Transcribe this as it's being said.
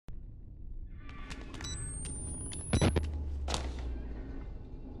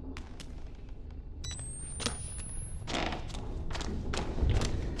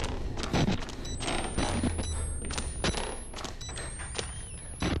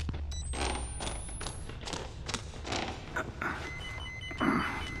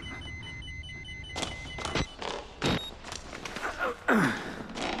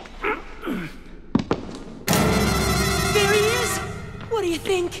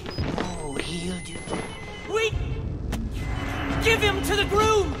think? Oh, he'll do. We give him to the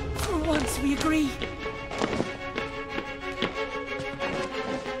groom! For once we agree.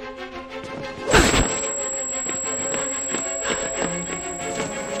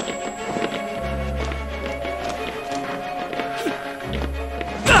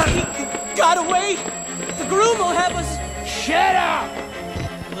 Got away! The groom will have us... Shut up!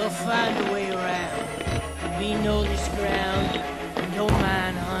 We'll find a way around. We know this ground, and don't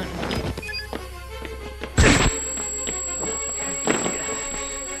mind hunting.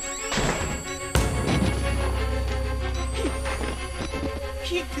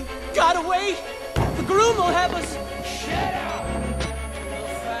 He got away! The groom will have us... Shut up! We'll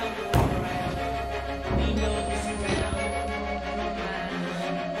find a way around. We know this ground, don't mind hunting.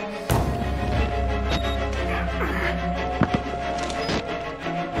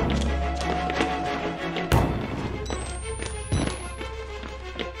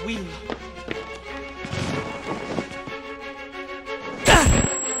 We...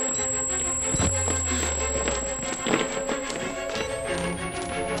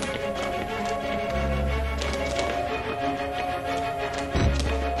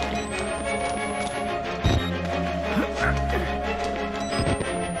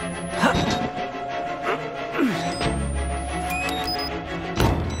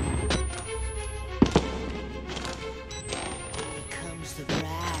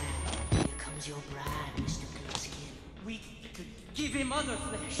 Give him other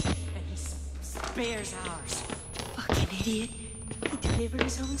flesh, and he spares ours. Fucking idiot. He delivered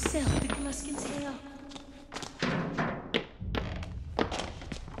his own self to Gluskin's hell.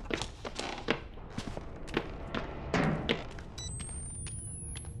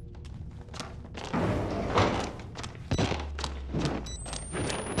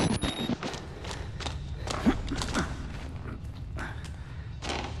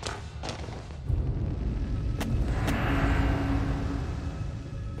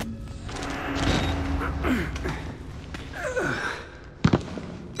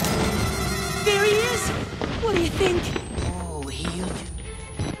 What do you think? Oh, he'll do.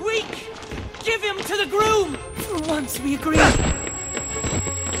 Weak! Give him to the groom! For once we agree.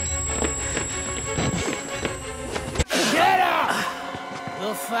 Shut up!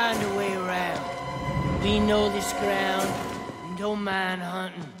 We'll find a way around. We know this ground, and don't mind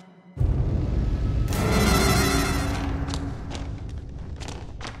hunting.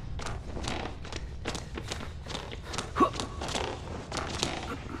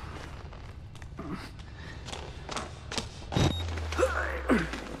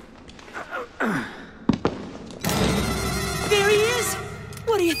 There he is!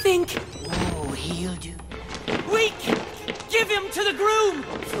 What do you think? Oh, he'll do. Weak! Give him to the groom!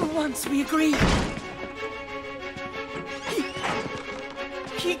 For once we agree.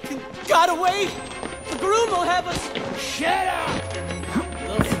 He got away! The groom will have us... Shut up!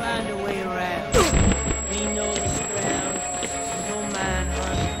 We'll find a way around. We know this ground, and don't mind hunting.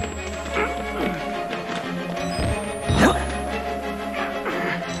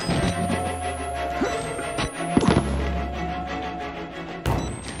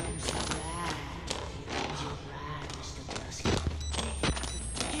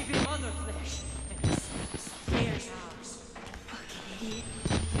 Fucking idiot. He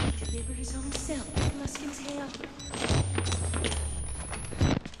delivered his own self to Gluskin's hell.